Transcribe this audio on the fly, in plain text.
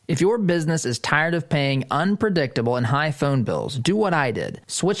If your business is tired of paying unpredictable and high phone bills, do what I did.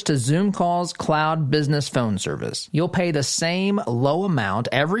 Switch to Zoom Call's cloud business phone service. You'll pay the same low amount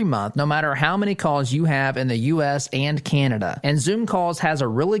every month, no matter how many calls you have in the U.S. and Canada. And Zoom Calls has a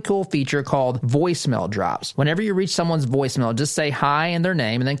really cool feature called voicemail drops. Whenever you reach someone's voicemail, just say hi and their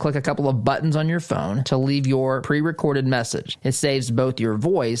name, and then click a couple of buttons on your phone to leave your pre-recorded message. It saves both your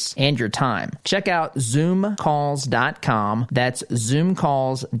voice and your time. Check out zoomcalls.com. That's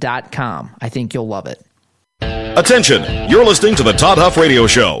zoomcalls.com. I think you'll love it. Attention, you're listening to the Todd Huff Radio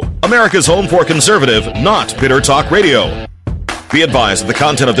Show, America's home for conservative, not bitter talk radio. Be advised that the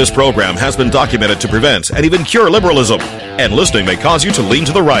content of this program has been documented to prevent and even cure liberalism, and listening may cause you to lean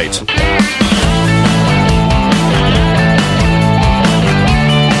to the right.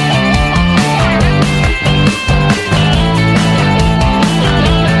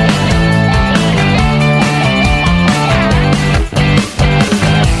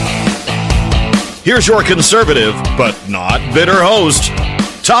 Here's your conservative, but not bitter host,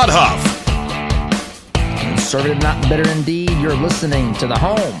 Todd Huff. Conservative, not bitter indeed. You're listening to the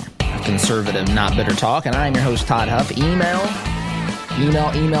home of conservative, not bitter talk, and I'm your host, Todd Huff. Email,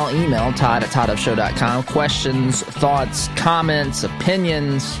 Todd at ToddHuffShow.com. Questions, thoughts, comments,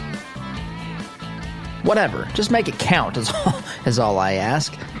 opinions, whatever. Just make it count is all I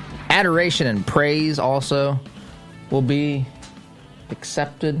ask. Adoration and praise also will be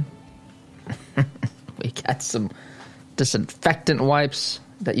accepted. We got some disinfectant wipes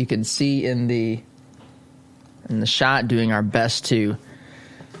that you can see in the shot, doing our best to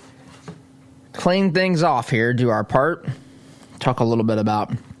clean things off here, do our part. Talk a little bit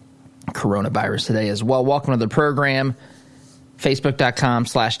about coronavirus today as well. Welcome to the program.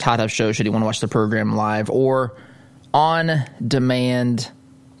 Facebook.com/Todd Huff Show should you want to watch the program live or on demand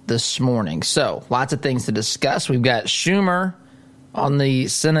this morning. So, lots of things to discuss. We've got Schumer on the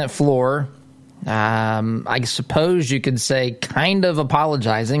Senate floor. I suppose you could say kind of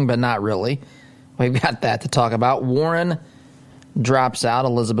apologizing, but not really. We've got that to talk about. Warren drops out.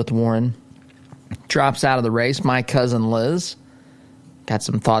 Elizabeth Warren drops out of the race. My cousin Liz. Got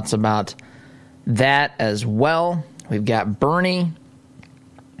some thoughts about that as well. We've got Bernie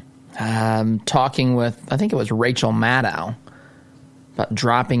talking with, I think it was Rachel Maddow, about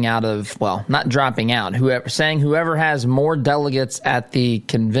dropping out of, well, not dropping out, saying whoever has more delegates at the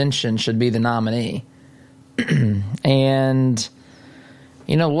convention should be the nominee. And,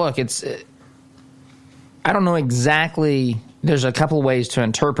 look, I don't know exactly, there's a couple of ways to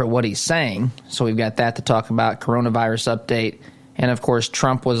interpret what he's saying. So we've got that to talk about, coronavirus update. And, of course,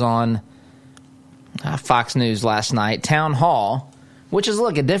 Trump was on Fox News last night, Town Hall, which is,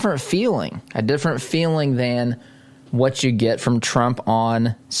 look, a different feeling than what you get from Trump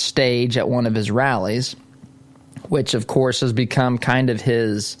on stage at one of his rallies, which, of course, has become kind of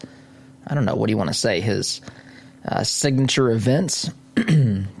his, I don't know, what do you want to say, his signature events.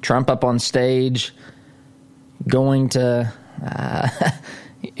 Trump up on stage, going to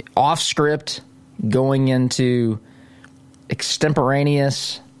off script, going into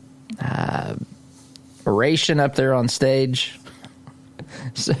extemporaneous oration up there on stage.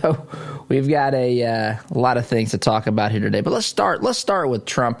 So we've got a lot of things to talk about here today. But let's start with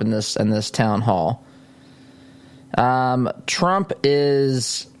Trump in this town hall. Trump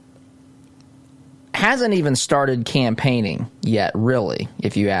hasn't even started campaigning yet, really,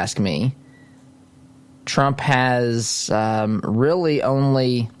 if you ask me. Trump has really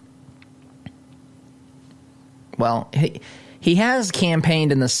only, well, he has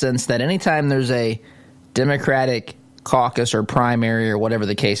campaigned in the sense that anytime there's a Democratic caucus or primary or whatever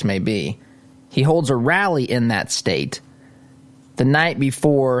the case may be, he holds a rally in that state the night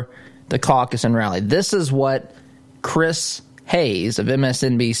before the caucus and rally. This is what Chris Hayes of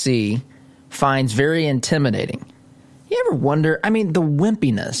MSNBC finds very intimidating. You ever wonder, the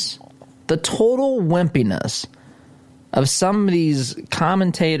wimpiness, the total wimpiness of some of these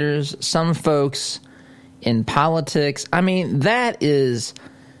commentators, some folks in politics. That is,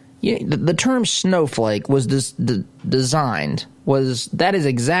 the term snowflake was designed, that is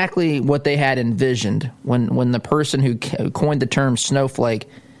exactly what they had envisioned when the person who coined the term snowflake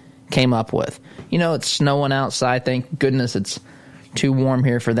came up with. It's snowing outside. Thank goodness it's too warm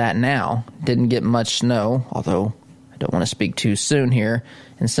here for that now. Didn't get much snow, although I don't want to speak too soon here.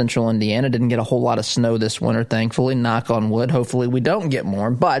 In central Indiana, didn't get a whole lot of snow this winter, thankfully. Knock on wood. Hopefully we don't get more.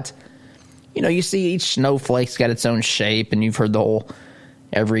 But, you see each snowflake's got its own shape, and you've heard the whole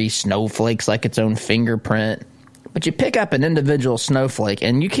every snowflake's like its own fingerprint. But you pick up an individual snowflake,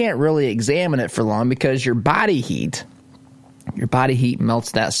 and you can't really examine it for long because your body heat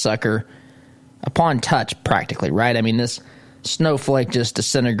melts that sucker upon touch practically, right? snowflake just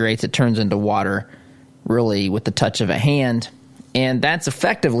disintegrates. It turns into water really with the touch of a hand. And that's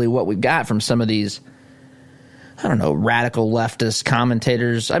effectively what we've got from some of these, I don't know, radical leftist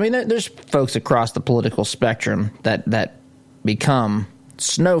commentators. I mean, there's folks across the political spectrum that become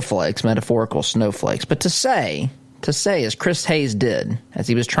snowflakes, metaphorical snowflakes. But to say, as Chris Hayes did, as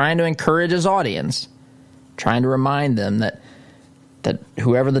he was trying to encourage his audience, trying to remind them that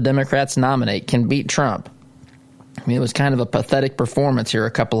whoever the Democrats nominate can beat Trump. I mean, it was kind of a pathetic performance here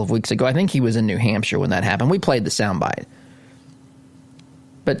a couple of weeks ago. I think he was in New Hampshire when that happened. We played the soundbite.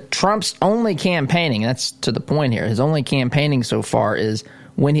 But Trump's only campaigning, that's to the point here, his only campaigning so far is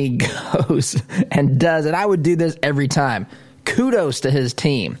when he goes and does it. I would do this every time. Kudos to his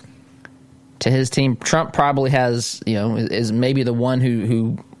team. Trump probably has, is maybe the one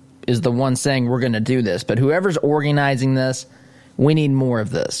who is the one saying we're going to do this. But whoever's organizing this, we need more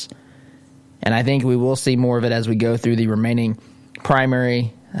of this. And I think we will see more of it as we go through the remaining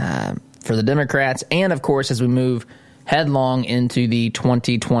primary for the Democrats. And, of course, as we move headlong into the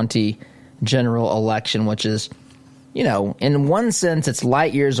 2020 general election, which is, in one sense, it's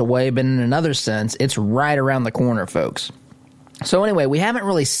light years away, but in another sense, it's right around the corner, folks. So anyway, we haven't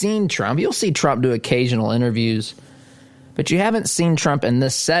really seen Trump. You'll see Trump do occasional interviews, but you haven't seen Trump in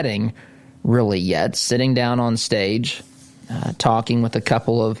this setting really yet, sitting down on stage, talking with a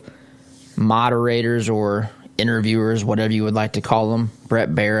couple of moderators or interviewers, whatever you would like to call them,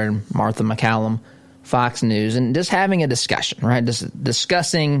 Brett Barron, Martha McCallum, Fox News, and just having a discussion, right? Just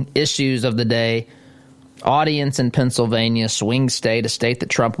discussing issues of the day. Audience in Pennsylvania, swing state, a state that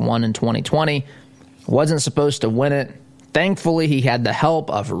Trump won in 2020, wasn't supposed to win it. Thankfully, he had the help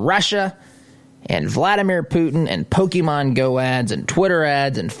of Russia and Vladimir Putin and Pokemon Go ads and Twitter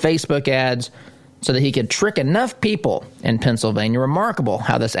ads and Facebook ads so that he could trick enough people in Pennsylvania. Remarkable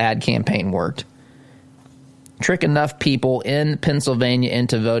how this ad campaign worked. Trick enough people in Pennsylvania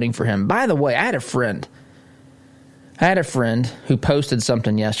into voting for him. By the way, I had a friend who posted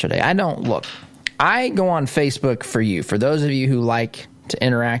something yesterday. I go on Facebook for you. For those of you who like to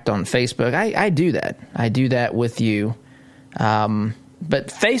interact on Facebook, I do that. I do that with you. But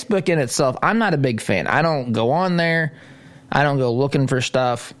Facebook in itself, I'm not a big fan. I don't go on there. I don't go looking for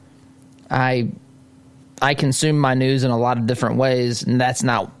stuff. I consume my news in a lot of different ways, and that's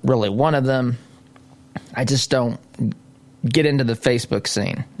not really one of them. I just don't get into the Facebook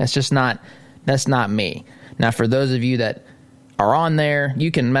scene. That's not me. Now, for those of you that are on there,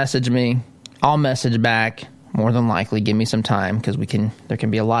 you can message me. I'll message back, more than likely. Give me some time, because there can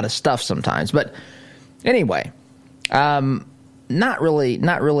be a lot of stuff sometimes. But anyway, not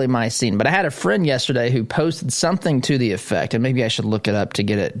really my scene. But I had a friend yesterday who posted something to the effect, and maybe I should look it up to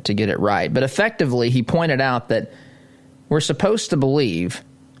get it right. But effectively, he pointed out that we're supposed to believe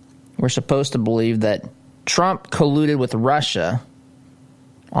that Trump colluded with Russia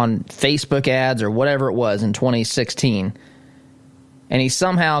on Facebook ads or whatever it was in 2016, and he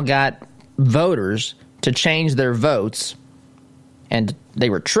somehow got voters to change their votes, and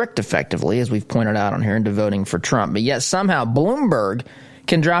they were tricked effectively, as we've pointed out on here, into voting for Trump. But yet somehow Bloomberg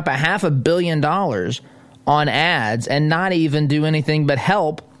can drop $500 million on ads and not even do anything but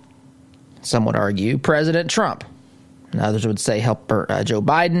help, some would argue, President Trump. And others would say help Joe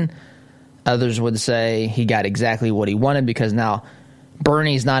Biden. Others would say he got exactly what he wanted because now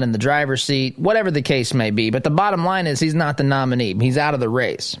Bernie's not in the driver's seat, whatever the case may be. But the bottom line is he's not the nominee. He's out of the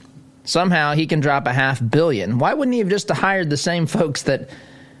race. Somehow he can drop $500 million. Why wouldn't he have just hired the same folks that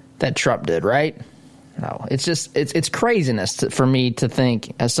Trump did, right? No, it's craziness for me to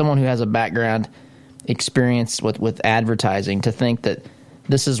think, as someone who has a background experience with advertising, to think that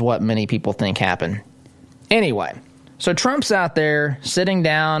this is what many people think happened. Anyway, so Trump's out there sitting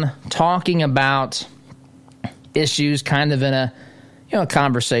down, talking about issues kind of in a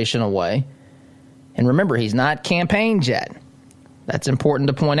conversational way. And remember, he's not campaigned yet. That's important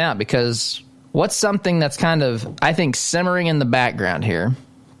to point out, because what's something that's kind of, I think, simmering in the background here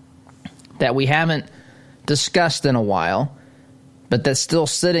that we haven't discussed in a while, but that's still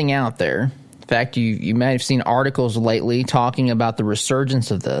sitting out there. In fact, you may have seen articles lately talking about the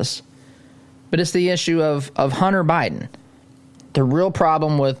resurgence of this, but it's the issue of Hunter Biden. The real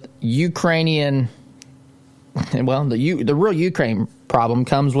problem with Ukrainian, well, the real Ukraine problem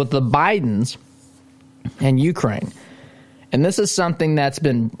comes with the Bidens and Ukraine. And this is something that's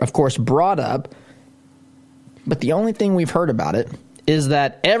been, of course, brought up, but the only thing we've heard about it is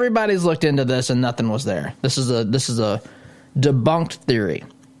that everybody's looked into this and nothing was there. This is a debunked theory,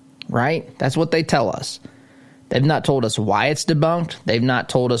 right? That's what they tell us. They've not told us why it's debunked. They've not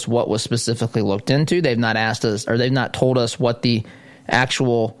told us what was specifically looked into. They've not asked us, or they've not told us what the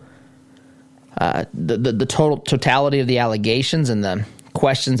actual the totality of the allegations and the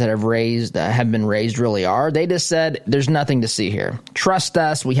questions that have been raised really are. They just said, there's nothing to see here. Trust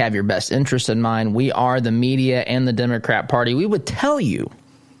us. We have your best interest in mind. We are the media and the Democrat Party. We would tell you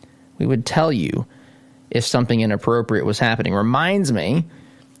if something inappropriate was happening. Reminds me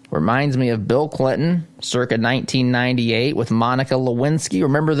of Bill Clinton circa 1998 with Monica Lewinsky.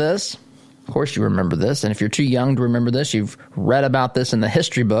 Remember this? Of course you remember this. And if you're too young to remember this, you've read about this in the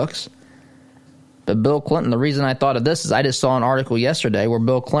history books. But Bill Clinton, the reason I thought of this is I just saw an article yesterday where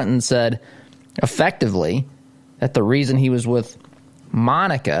Bill Clinton said effectively that the reason he was with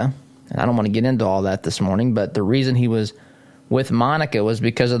Monica, and I don't want to get into all that this morning, but the reason he was with Monica was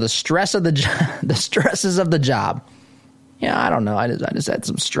because of the stress of the stresses of the job. Yeah, I don't know. I just had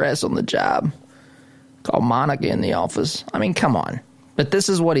some stress on the job. Called Monica in the office. I mean, come on. But this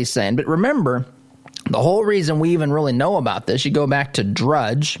is what he's saying. But remember, the whole reason we even really know about this, you go back to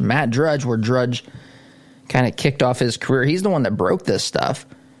Drudge, Matt Drudge, where Drudge kind of kicked off his career. He's the one that broke this stuff.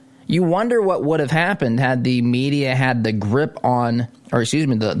 You wonder what would have happened had the media had the grip on, or excuse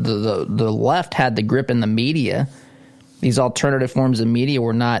me, the left had the grip in the media. These alternative forms of media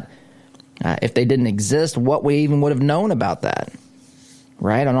were not, if they didn't exist, what we even would have known about that,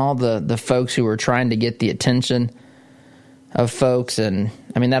 right? On all the folks who were trying to get the attention of folks, and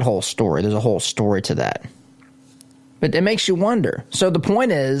I mean that whole story. There's a whole story to that. But it makes you wonder. So the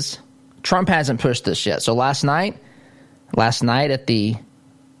point is, Trump hasn't pushed this yet. So last night at the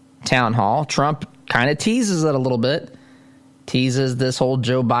town hall, Trump kind of teases it a little bit, teases this whole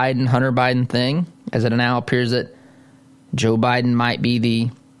Joe Biden, Hunter Biden thing, as it now appears that Joe Biden might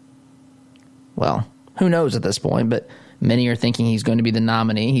be well, who knows at this point, but many are thinking he's going to be the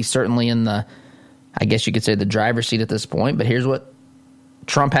nominee. He's certainly in the, I guess you could say, the driver's seat at this point. But here's what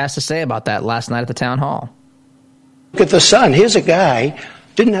Trump has to say about that last night at the town hall. Look at the son. Here's a guy,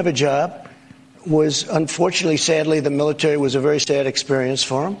 didn't have a job, was unfortunately, sadly, the military was a very sad experience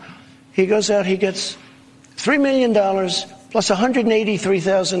for him. He goes out, he gets $3 million plus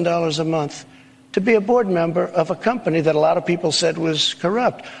 $183,000 a month to be a board member of a company that a lot of people said was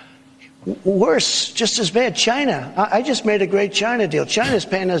corrupt. Worse, just as bad, China. I just made a great China deal. China's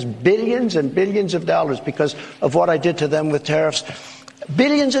paying us billions and billions of dollars because of what I did to them with tariffs.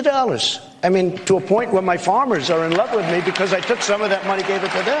 Billions of dollars. I mean, to a point where my farmers are in love with me because I took some of that money, gave it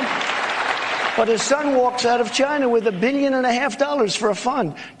to them. But his son walks out of China with $1.5 billion for a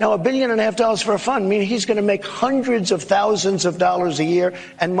fund. Now, $1.5 billion for a fund means he's going to make hundreds of thousands of dollars a year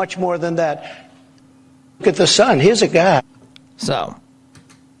and much more than that. Look at the son. Here's a guy. So,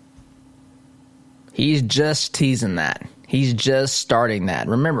 he's just teasing that. He's just starting that.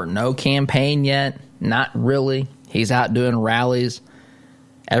 Remember, no campaign yet. Not really. He's out doing rallies.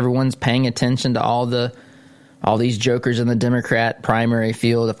 Everyone's paying attention to all these jokers in the Democrat primary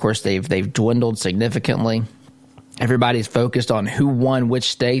field. Of course, they've dwindled significantly. Everybody's focused on who won which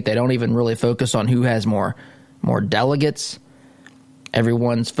state. They don't even really focus on who has more delegates.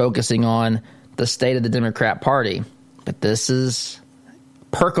 Everyone's focusing on the state of the Democrat Party. But this is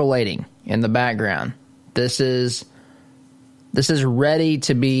percolating in the background. This is ready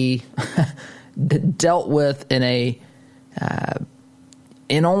to be dealt with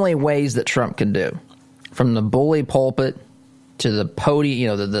in only ways that Trump can do. From the bully pulpit to the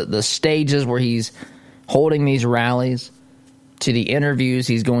podium, the stages where he's holding these rallies, to the interviews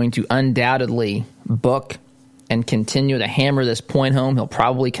he's going to undoubtedly book and continue to hammer this point home. He'll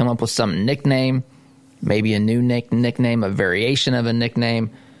probably come up with some nickname, maybe a new nickname, a variation of a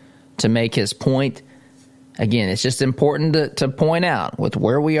nickname to make his point. Again, it's just important to point out with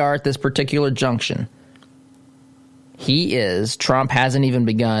where we are at this particular junction. Trump hasn't even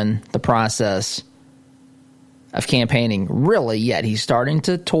begun the process of campaigning really yet. He's starting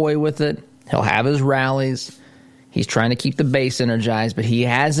to toy with it. He'll have his rallies. He's trying to keep the base energized, but he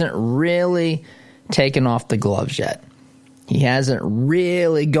hasn't really taken off the gloves yet. He hasn't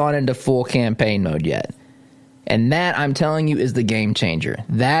really gone into full campaign mode yet. And that, I'm telling you, is the game changer.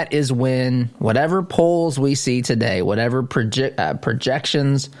 That is when whatever polls we see today, whatever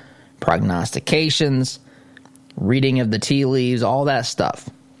projections, prognostications, reading of the tea leaves, all that stuff,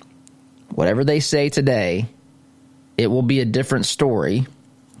 whatever they say today, it will be a different story.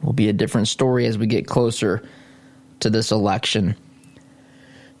 It will be a different story as we get closer to this election.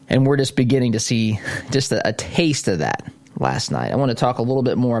 And we're just beginning to see just a taste of that last night. I want to talk a little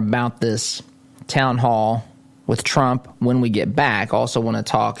bit more about this town hall with Trump when we get back. Also want to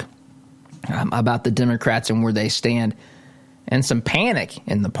talk about the Democrats and where they stand and some panic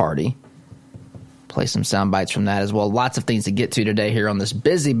in the party. Play some sound bites from that as well. Lots of things to get to today here on this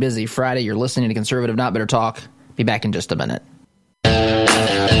busy, busy Friday. You're listening to Conservative Not Better Talk. Be back in just a minute.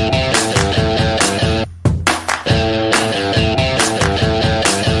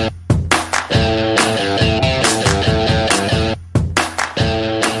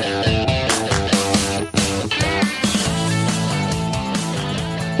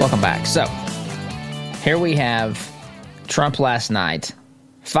 Here we have Trump last night,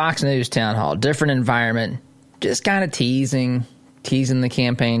 Fox News town hall, different environment, just kind of teasing the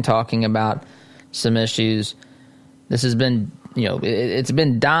campaign, talking about some issues. This has been, it's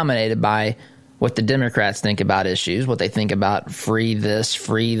been dominated by what the Democrats think about issues, what they think about free this,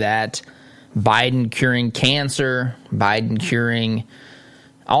 free that, Biden curing cancer, Biden curing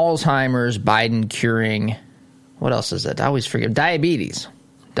Alzheimer's, Biden curing, what else is it? I always forget. Diabetes.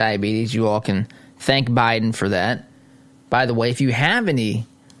 You all can thank Biden for that. By the way, if you have any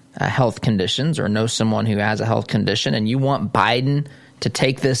health conditions or know someone who has a health condition and you want Biden to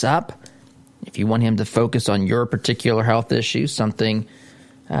take this up, if you want him to focus on your particular health issue, something,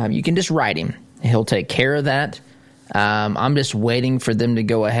 you can just write him. He'll take care of that. I'm just waiting for them to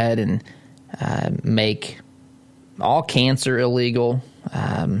go ahead and make all cancer illegal,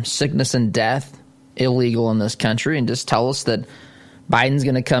 sickness and death illegal in this country, and just tell us that Biden's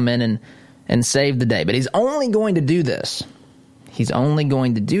going to come in and save the day. But he's only going to do this. He's only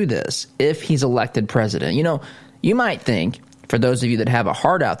going to do this if he's elected president. You might think, for those of you that have a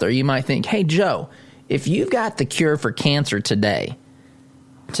heart out there, you might think, hey, Joe, if you've got the cure for cancer today,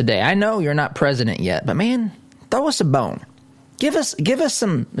 I know you're not president yet, but man, throw us a bone. Give us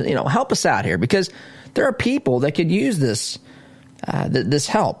some, help us out here, because there are people that could use this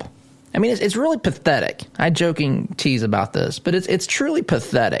help. I mean, it's really pathetic. I joking tease about this, but it's truly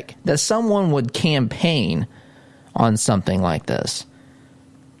pathetic that someone would campaign on something like this.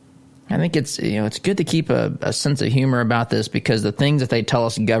 I think it's good to keep a sense of humor about this, because the things that they tell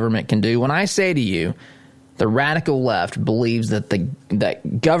us government can do. When I say to you, the radical left believes that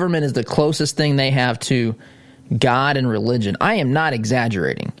that government is the closest thing they have to God and religion, I am not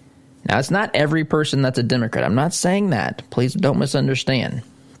exaggerating. Now, it's not every person that's a Democrat. I'm not saying that. Please don't misunderstand.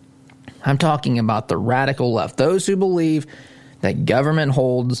 I'm talking about the radical left, those who believe that government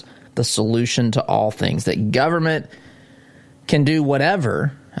holds the solution to all things, that government can do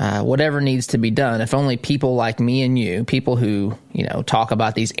whatever needs to be done. If only people like me and you, people who, talk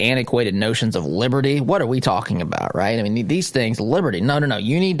about these antiquated notions of liberty, what are we talking about, right? I mean, these things, liberty, no.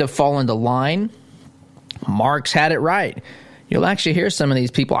 You need to fall into line. Marx had it right. You'll actually hear some of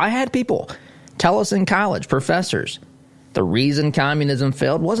these people. I had people tell us in college, professors, the reason communism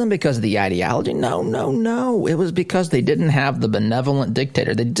failed wasn't because of the ideology. No. It was because they didn't have the benevolent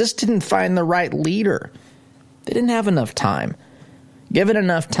dictator. They just didn't find the right leader. They didn't have enough time. Given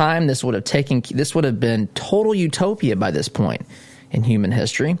enough time, this would have been total utopia by this point in human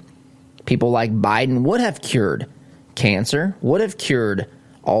history. People like Biden would have cured cancer, would have cured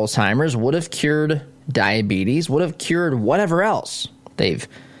Alzheimer's, would have cured diabetes, would have cured whatever else.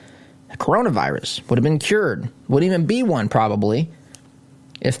 Coronavirus would have been cured. Wouldn't even be one, probably,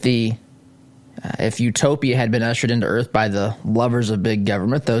 if utopia had been ushered into Earth by the lovers of big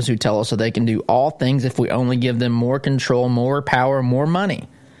government, those who tell us that they can do all things if we only give them more control, more power, more money.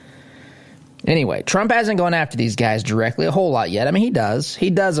 Anyway, Trump hasn't gone after these guys directly a whole lot yet. I mean, he does. He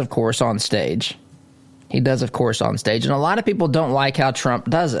does, of course, on stage. And a lot of people don't like how Trump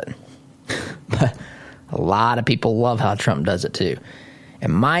does it. But a lot of people love how Trump does it, too.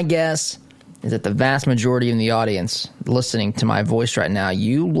 And my guess is that the vast majority of the audience listening to my voice right now,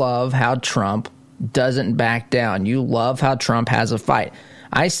 you love how Trump doesn't back down. You love how Trump has a fight.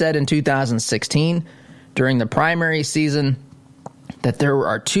 I said in 2016, during the primary season, that there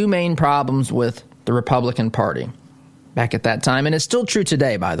are two main problems with the Republican Party back at that time. And it's still true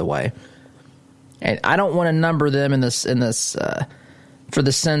today, by the way. And I don't want to number them in this for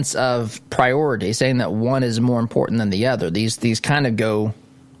the sense of priority, saying that one is more important than the other. These kind of go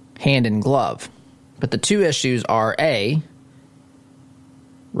hand in glove. But the two issues are, A,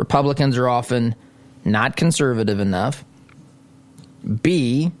 Republicans are often not conservative enough.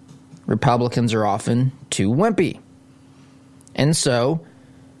 B, Republicans are often too wimpy. And so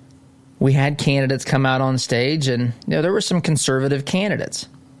we had candidates come out on stage, and there were some conservative candidates.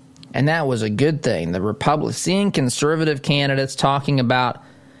 And that was a good thing. Seeing conservative candidates talking about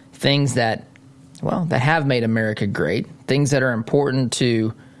things that have made America great, things that are important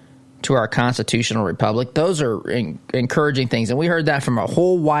to our constitutional republic, those are encouraging things. And we heard that from a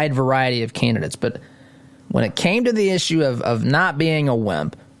whole wide variety of candidates. But when it came to the issue of not being a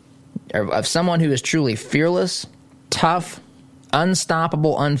wimp, of someone who is truly fearless, tough,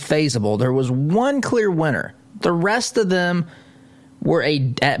 unstoppable, unfazable, there was one clear winner. The rest of them were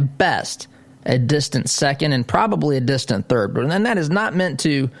at best a distant second and probably a distant third. And that is not meant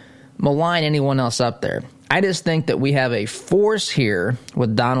to malign anyone else up there. I just think that we have a force here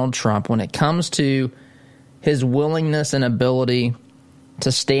with Donald Trump when it comes to his willingness and ability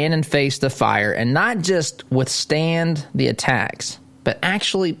to stand and face the fire and not just withstand the attacks, but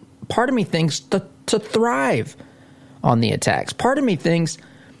actually, part of me thinks to to thrive on the attacks. Part of me thinks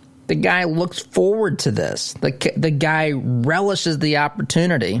the guy looks forward to this. The guy relishes the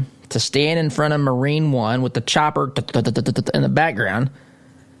opportunity to stand in front of Marine One with the chopper in the background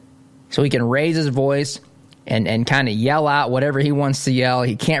so he can raise his voice and kind of yell out whatever he wants to yell.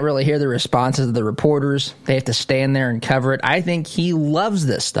 He can't really hear the responses of the reporters. They have to stand there and cover it. I think he loves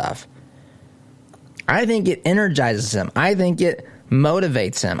this stuff. I think it energizes him. I think it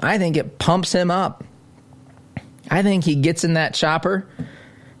motivates him. I think it pumps him up. I think he gets in that chopper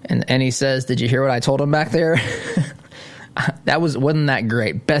and he says, "Did you hear what I told him back there?" Wasn't that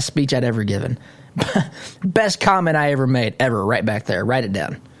great? Best speech I'd ever given. Best comment I ever made, ever, right back there. Write it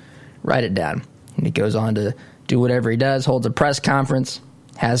down. Write it down. And he goes on to do whatever he does, holds a press conference,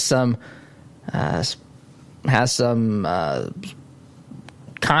 has some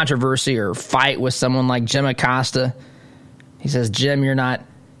controversy or fight with someone like Jim Acosta. He says, "Jim, you're not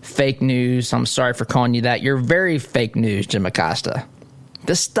fake news. I'm sorry for calling you that. You're very fake news, Jim Acosta."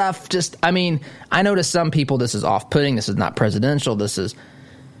 This stuff just, I know to some people this is off-putting. This is not presidential. But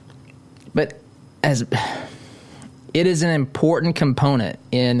it is an important component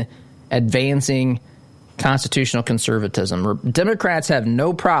in advancing constitutional conservatism. Democrats have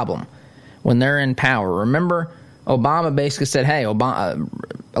no problem when they're in power. Remember, Obama basically said, "Hey,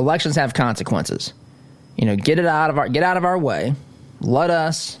 elections have consequences. Get out of our way. Let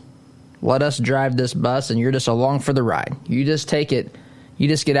us drive this bus, and you're just along for the ride. You just take it. You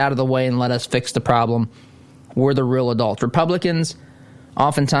just get out of the way and let us fix the problem. We're the real adults." Republicans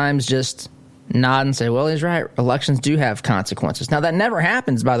oftentimes just nod and say, "Well, he's right. Elections do have consequences." Now, that never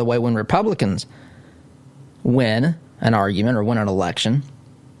happens, by the way, when Republicans win an argument or win an election,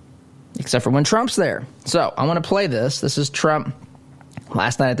 except for when Trump's there. So I want to play this. This is Trump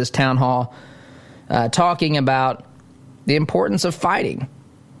last night at this town hall talking about the importance of fighting.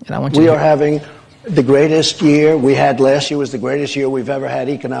 And I want you We are having the greatest year we had. Last year was the greatest year we've ever had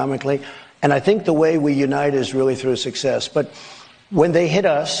economically. And I think the way we unite is really through success. But when they hit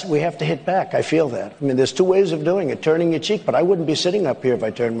us, we have to hit back. I feel that. There's two ways of doing it. Turning your cheek, but I wouldn't be sitting up here if I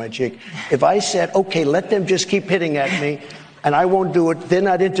turned my cheek. If I said, "Okay, let them just keep hitting at me, and I won't do it," they're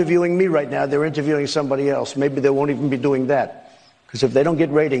not interviewing me right now. They're interviewing somebody else. Maybe they won't even be doing that. Because if they don't get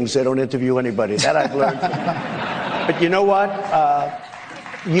ratings, they don't interview anybody. That I've learned. But you know what?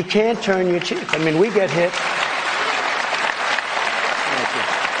 You can't turn your cheek. We get hit.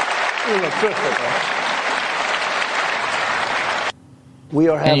 You look terrific, right? We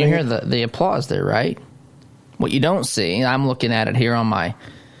are having... And you hear the applause there, right? What you don't see, I'm looking at it here on my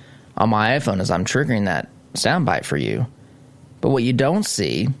iPhone as I'm triggering that soundbite for you. But what you don't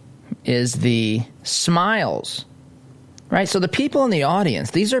see is the smiles, right? So the people in the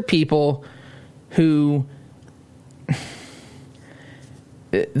audience, these are people who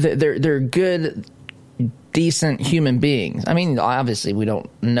they're good, decent human beings. Obviously we don't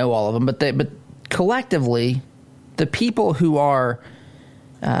know all of them, but collectively, the people who are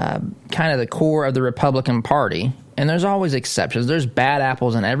kind of the core of the Republican Party, and there's always exceptions. There's bad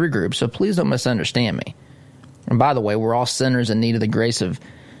apples in every group, so please don't misunderstand me. And by the way, we're all sinners in need of the grace of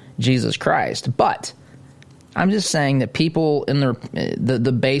Jesus Christ. But I'm just saying that people in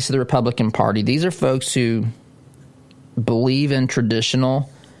the base of the Republican Party, these are folks who believe in traditional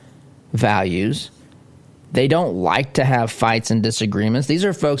values. They don't like to have fights and disagreements. These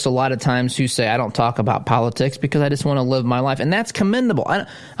are folks a lot of times who say, "I don't talk about politics because I just want to live my life." And that's commendable.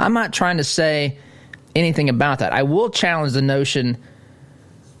 I'm not trying to say anything about that. I will challenge the notion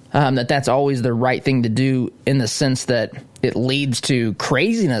that that's always the right thing to do, in the sense that it leads to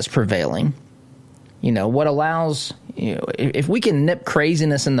craziness prevailing. What allows, if we can nip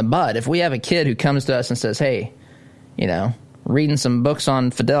craziness in the bud, if we have a kid who comes to us and says, "Hey, reading some books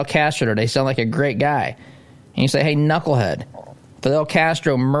on Fidel Castro today, sound like a great guy." And you say, "Hey, knucklehead, Fidel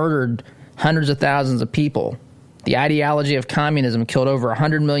Castro murdered hundreds of thousands of people. The ideology of communism killed over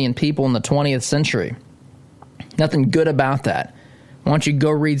 100 million people in the 20th century. Nothing good about that. Why don't you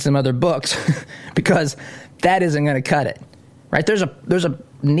go read some other books?" Because that isn't going to cut it, right? There's a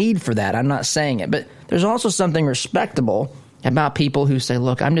need for that. I'm not saying it. But there's also something respectable about people who say,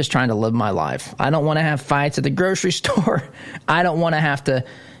 "Look, I'm just trying to live my life. I don't want to have fights at the grocery store. I don't want to have to,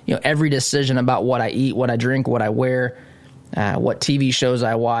 every decision about what I eat, what I drink, what I wear, what TV shows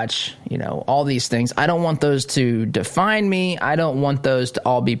I watch, all these things. I don't want those to define me. I don't want those to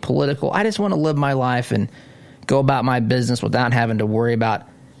all be political. I just want to live my life and go about my business without having to worry about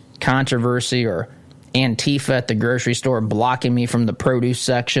controversy or Antifa at the grocery store blocking me from the produce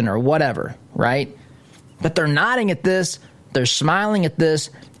section or whatever," right? But they're nodding at this, they're smiling at this,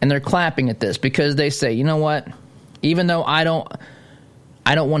 and they're clapping at this because they say, "You know what? Even though I don't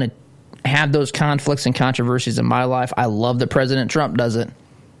want to have those conflicts and controversies in my life. I love that President Trump does it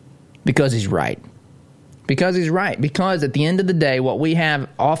because he's right. Because he's right. Because at the end of the day, what we have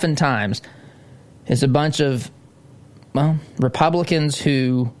oftentimes is a bunch of, Republicans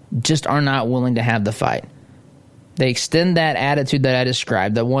who just are not willing to have the fight. They extend that attitude that I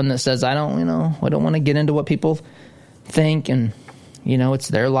described, the one that says, I don't want to get into what people think, and, it's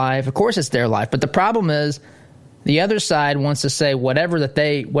their life. Of course it's their life. But the problem is the other side wants to say whatever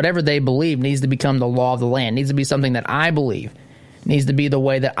they believe needs to become the law of the land, needs to be something that I believe, needs to be the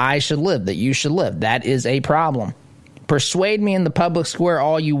way that I should live, that you should live. That is a problem. Persuade me in the public square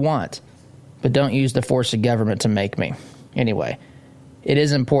all you want, but don't use the force of government to make me. Anyway, it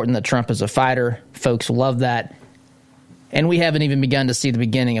is important that Trump is a fighter. Folks love that. And we haven't even begun to see the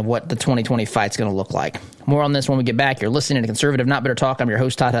beginning of what the 2020 fight's going to look like. More on this when we get back. You're listening to Conservative Not Bitter Talk. I'm your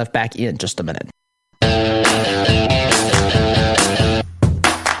host, Todd Huff. Back in just a minute.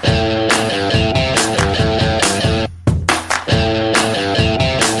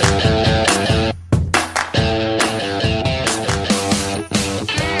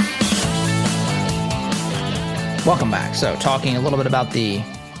 Welcome back. So, talking a little bit about the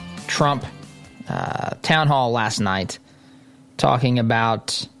Trump town hall last night, talking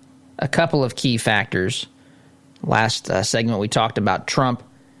about a couple of key factors. Last segment, we talked about Trump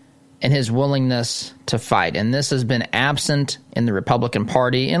and his willingness to fight. And this has been absent in the Republican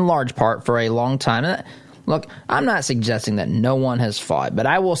Party in large part for a long time. And look, I'm not suggesting that no one has fought, but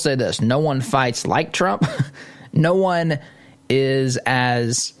I will say this. No one fights like Trump. No one is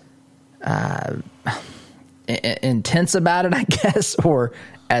as intense about it, I guess, or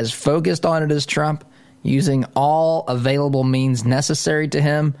as focused on it as Trump, using all available means necessary to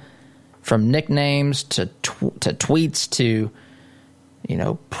him, from nicknames to tweets to,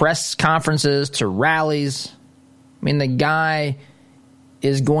 press conferences to rallies. I mean, the guy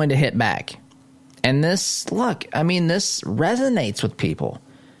is going to hit back. And this resonates with people.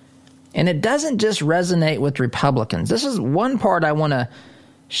 And it doesn't just resonate with Republicans. This is one part I want to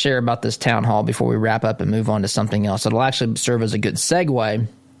share about this town hall before we wrap up and move on to something else. It'll actually serve as a good segue,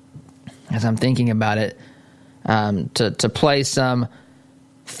 as I'm thinking about it, to play some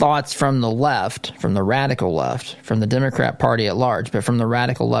thoughts from the left, from the radical left, from the Democrat Party at large, but from the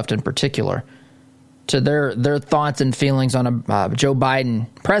radical left in particular, to their thoughts and feelings on a Joe Biden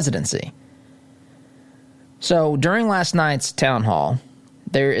presidency. So during last night's town hall,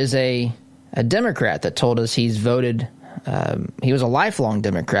 there is a Democrat that told us he's voted. He was a lifelong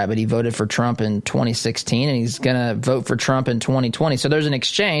Democrat, but he voted for Trump in 2016, and he's going to vote for Trump in 2020. So there's an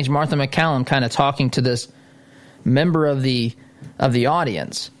exchange. Martha McCallum kind of talking to this member of the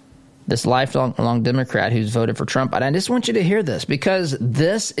audience, this lifelong Democrat who's voted for Trump. And I just want you to hear this, because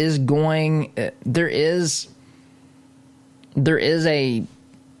this is going. There is a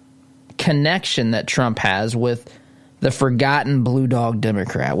connection that Trump has with the forgotten blue dog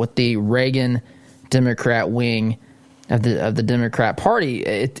Democrat, with the Reagan Democrat wing of the Democrat Party.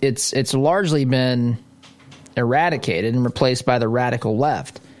 It's largely been eradicated and replaced by the radical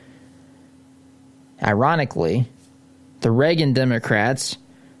left. Ironically, the Reagan Democrats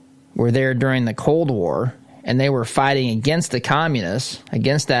were there during the Cold War, and they were fighting against the communists,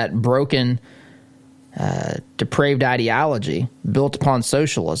 against that broken, depraved ideology built upon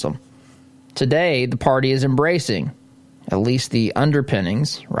socialism. Today, the party is embracing at least the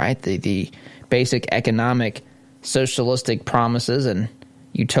underpinnings, right? The basic economic socialistic promises and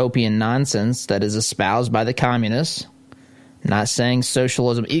utopian nonsense that is espoused by the communists. I'm not saying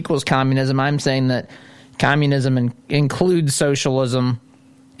socialism equals communism. I'm saying that communism includes socialism,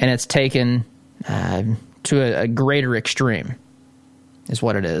 and it's taken to a greater extreme, is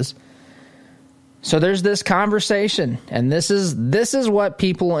what it is. So there's this conversation, and this is what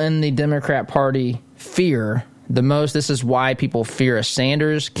people in the Democrat Party fear the most. This is why people fear a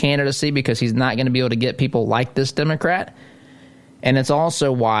Sanders candidacy, because he's not going to be able to get people like this Democrat. And it's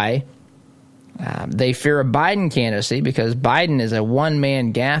also why they fear a Biden candidacy, because Biden is a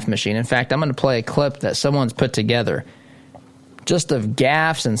one-man gaffe machine. In fact, I'm going to play a clip that someone's put together just of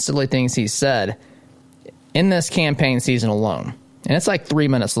gaffes and silly things he said in this campaign season alone. And it's like 3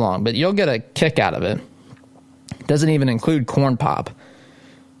 minutes long, but you'll get a kick out of it. It doesn't even include corn pop.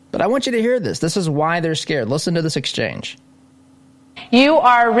 But I want you to hear this. This is why they're scared. Listen to this exchange. You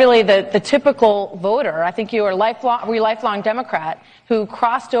are really the typical voter. I think you are lifelong Democrat who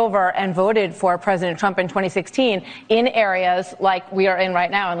crossed over and voted for President Trump in 2016 in areas like we are in right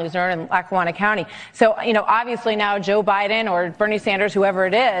now in Luzerne and Lackawanna County. So, obviously now Joe Biden or Bernie Sanders, whoever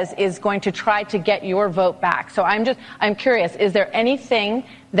it is going to try to get your vote back. So I'm curious, is there anything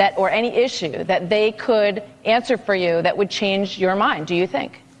or any issue that they could answer for you that would change your mind, do you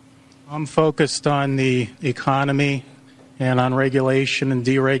think? I'm focused on the economy and on regulation and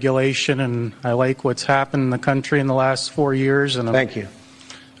deregulation, and I like what's happened in the country in the last 4 years. And Thank you.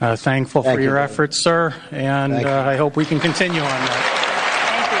 Thankful for your efforts, sir, and I hope we can continue on that.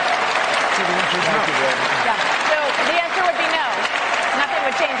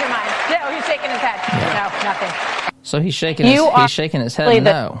 So he's shaking his head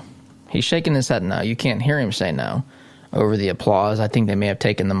no. He's shaking his head no. You can't hear him say no over the applause. I think they may have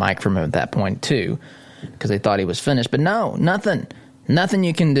taken the mic from him at that point too, because they thought he was finished. But no, nothing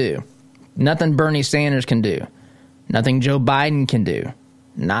you can do. Nothing Bernie Sanders can do. Nothing Joe Biden can do.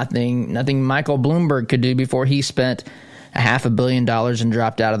 Nothing Michael Bloomberg could do before he spent $500 million and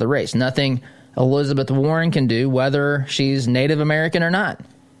dropped out of the race. Nothing Elizabeth Warren can do, whether she's Native American or not.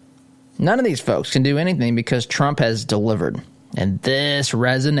 None of these folks can do anything because Trump has delivered. And this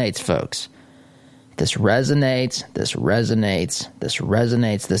resonates, folks. This resonates.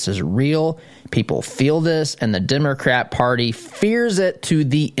 This is real. People feel this, and the Democrat Party fears it to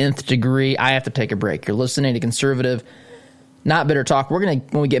the nth degree. I have to take a break. You're listening to Conservative, Not Bitter Talk. When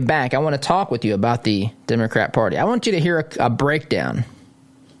we get back, I want to talk with you about the Democrat Party. I want you to hear a breakdown.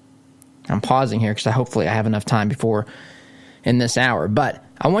 I'm pausing here because hopefully I have enough time before in this hour, but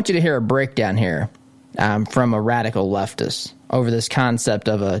I want you to hear a breakdown here from a radical leftist over this concept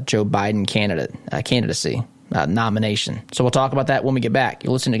of a Joe Biden candidacy nomination. So we'll talk about that when we get back.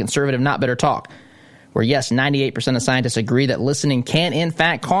 You're listening to Conservative, Not Bitter Talk, where, yes, 98% of scientists agree that listening can, in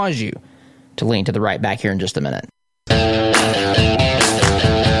fact, cause you to lean to the right. Back here in just a minute.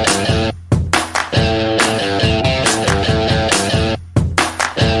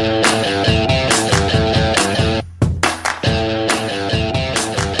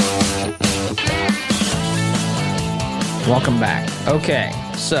 Welcome back. Okay,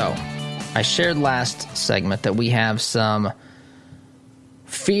 so I shared last segment that we have some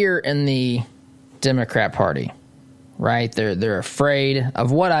fear in the Democrat Party, right? They're afraid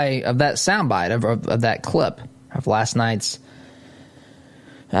of of that soundbite of that clip of last night's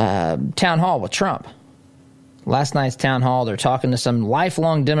town hall with Trump. Last night's town hall, they're talking to some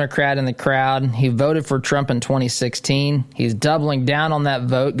lifelong Democrat in the crowd. He voted for Trump in 2016. He's doubling down on that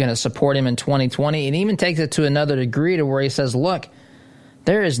vote, going to support him in 2020, and even takes it to another degree to where he says, look,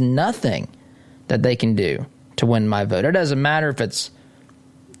 there is nothing that they can do to win my vote. It doesn't matter if it's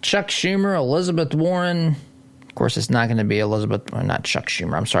Chuck Schumer, Elizabeth Warren. Of course, it's not going to be not Chuck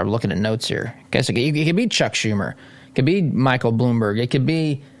Schumer. I'm sorry, I'm looking at notes here. Okay, so it could be Chuck Schumer. It could be Michael Bloomberg. It could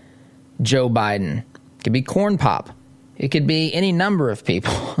be Joe Biden. It could be Corn Pop. It could be any number of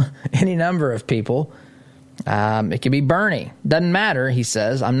people. It could be Bernie. Doesn't matter, he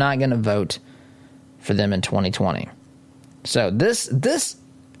says. I'm not going to vote for them in 2020. So this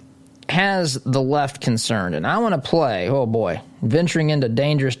has the left concerned. And I want to play, oh boy, venturing into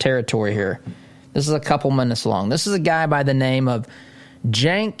dangerous territory here. This is a couple minutes long. This is a guy by the name of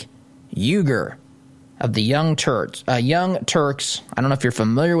Cenk Uygur of the Young Turks. I don't know if you're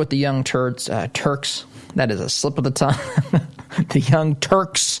familiar with the Young Turks. That is a slip of the tongue. The Young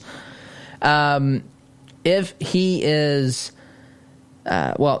Turks. If he is,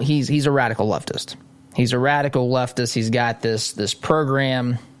 he's a radical leftist. He's a radical leftist. He's got this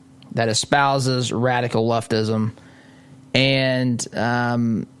program that espouses radical leftism,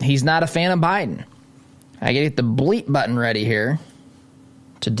 and he's not a fan of Biden. I gotta get the bleep button ready here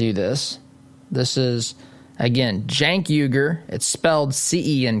to do this. This is, again, Cenk Uygur. It's spelled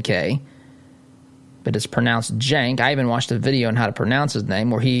C-E-N-K. But it's pronounced Cenk. I even watched a video on how to pronounce his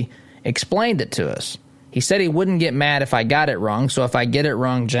name where he explained it to us. He said he wouldn't get mad if I got it wrong, so if I get it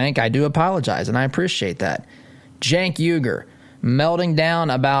wrong, Cenk, I do apologize, and I appreciate that. Cenk Uygur, melting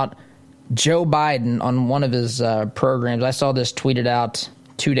down about Joe Biden on one of his programs. I saw this tweeted out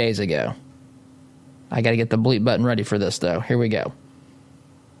 2 days ago. I got to get the bleep button ready for this, though. Here we go.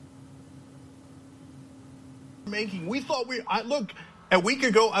 We thought look, a week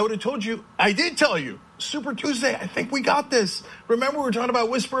ago, I would have told you, I did tell you, Super Tuesday, I think we got this. Remember, we were talking about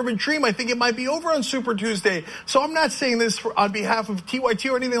Whisper of a Dream. I think it might be over on Super Tuesday. So I'm not saying this on behalf of TYT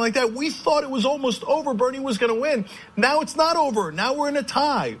or anything like that. We thought it was almost over. Bernie was going to win. Now it's not over. Now we're in a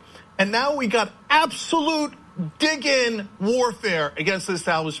tie. And now we got absolute dig-in warfare against the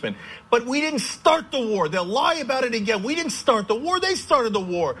establishment. But we didn't start the war. They'll lie about it again. We didn't start the war. They started the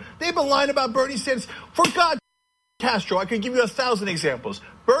war. They've been lying about Bernie Sanders. For God, Castro, I could give you 1,000 examples.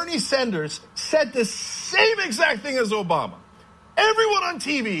 Bernie Sanders said the same exact thing as Obama. Everyone on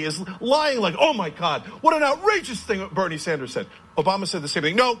TV is lying like, oh my God, what an outrageous thing Bernie Sanders said. Obama said the same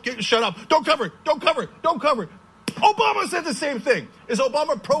thing. No, shut up. Don't cover it. Don't cover it. Don't cover it. Obama said the same thing. Is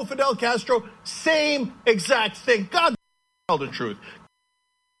Obama pro Fidel Castro? Same exact thing. God, tell the truth.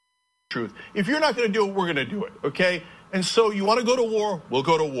 truth. If you're not going to do it, we're going to do it, okay? And so you want to go to war, we'll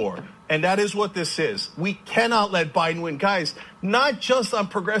go to war. And that is what this is. We cannot let Biden win. Guys, not just on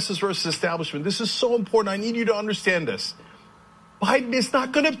progressives versus establishment. This is so important. I need you to understand this. Biden is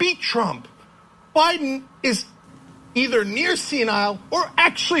not going to beat Trump. Biden is either near senile or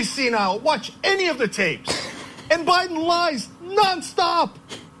actually senile. Watch any of the tapes. And Biden lies nonstop.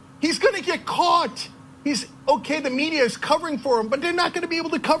 He's going to get caught. He's okay. The media is covering for him, but they're not going to be able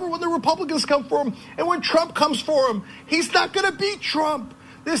to cover when the Republicans come for him. And when Trump comes for him, he's not going to beat Trump.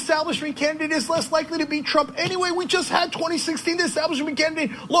 The establishment candidate is less likely to beat Trump. Anyway, we just had 2016. The establishment candidate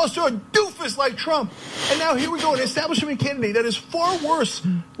lost to a doofus like Trump. And now here we go, an establishment candidate that is far worse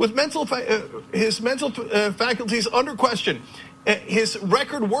with his mental faculties under question. His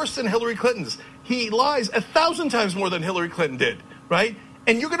record worse than Hillary Clinton's. He lies 1,000 times more than Hillary Clinton did, right?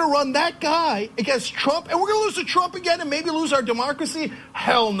 And you're going to run that guy against Trump, and we're going to lose to Trump again and maybe lose our democracy?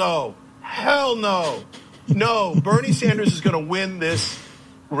 Hell no. Hell no. No, Bernie Sanders is going to win this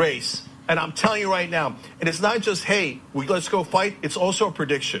race. And I'm telling you right now, and it's not just, hey, let's go fight. It's also a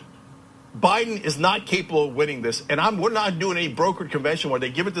prediction. Biden is not capable of winning this, and we're not doing any brokered convention where they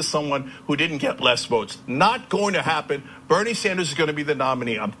give it to someone who didn't get less votes. Not going to happen. Bernie Sanders is going to be the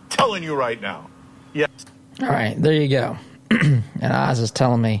nominee. I'm telling you right now. Yes. All right, there you go. And Oz is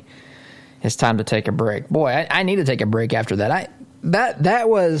telling me it's time to take a break. Boy, I need to take a break after that. That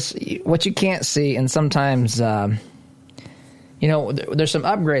was what you can't see, and sometimes, there's some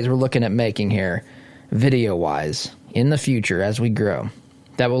upgrades we're looking at making here, video-wise, in the future as we grow,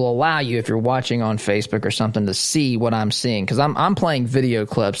 that will allow you, if you're watching on Facebook or something, to see what I'm seeing. Because I'm playing video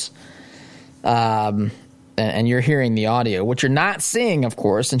clips, and you're hearing the audio. What you're not seeing, of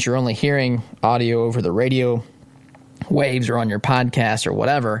course, since you're only hearing audio over the radio waves or on your podcast or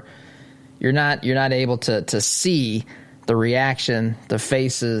whatever, you're not able to see the reaction, the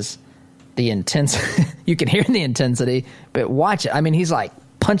faces, the intensity. You can hear the intensity, but watch it. I mean, he's like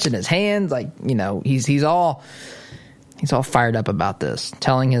punching his hands, like, he's all fired up about this,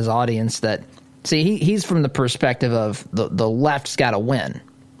 telling his audience that, see, he's from the perspective of the left's got to win.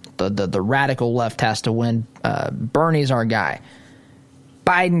 The radical left has to win. Bernie's our guy.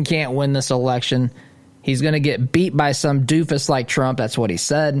 Biden can't win this election. He's going to get beat by some doofus like Trump. That's what he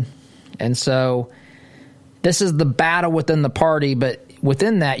said. And so this is the battle within the party, but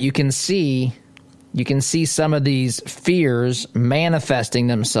within that you can see some of these fears manifesting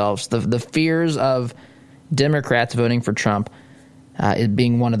themselves. The fears of Democrats voting for Trump is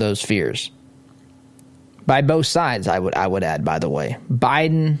being one of those fears. By both sides, I would add, by the way.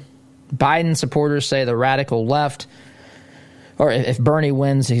 Biden supporters say the radical left, or if Bernie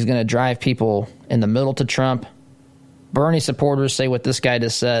wins, he's going to drive people in the middle to Trump. Bernie supporters say what this guy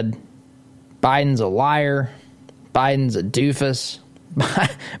just said. Biden's a liar. Biden's a doofus.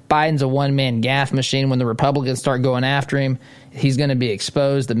 Biden's a one-man gaffe machine. When the Republicans start going after him, he's going to be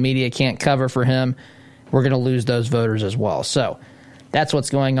exposed. The media can't cover for him. We're going to lose those voters as well. So that's what's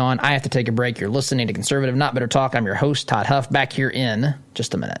going on. I have to take a break. You're listening to Conservative Not Better Talk. I'm your host, Todd Huff, back here in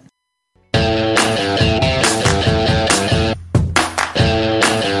just a minute.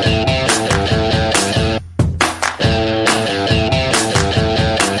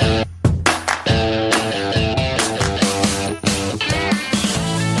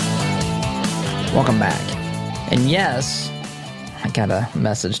 Welcome back. And yes, I got a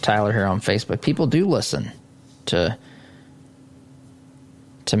message, Tyler, here on Facebook. People do listen to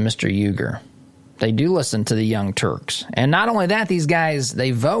Mr. Uyghur. They do listen to the Young Turks. And not only that, these guys,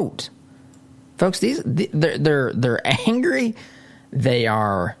 they vote. Folks, they're angry. They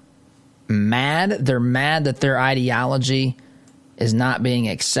are mad. They're mad that their ideology is not being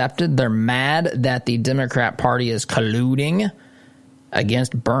accepted. They're mad that the Democrat Party is colluding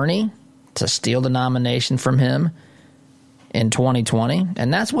against Bernie to steal the nomination from him in 2020.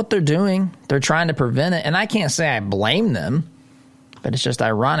 And that's what they're doing. They're trying to prevent it. And I can't say I blame them, but it's just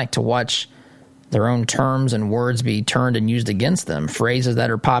ironic to watch their own terms and words be turned and used against them. Phrases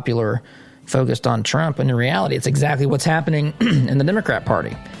that are popular focused on Trump. And in reality, it's exactly what's happening in the Democrat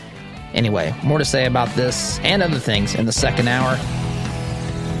Party. Anyway, more to say about this and other things in the second hour.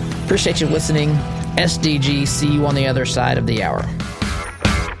 Appreciate you listening. SDG, see you on the other side of the hour.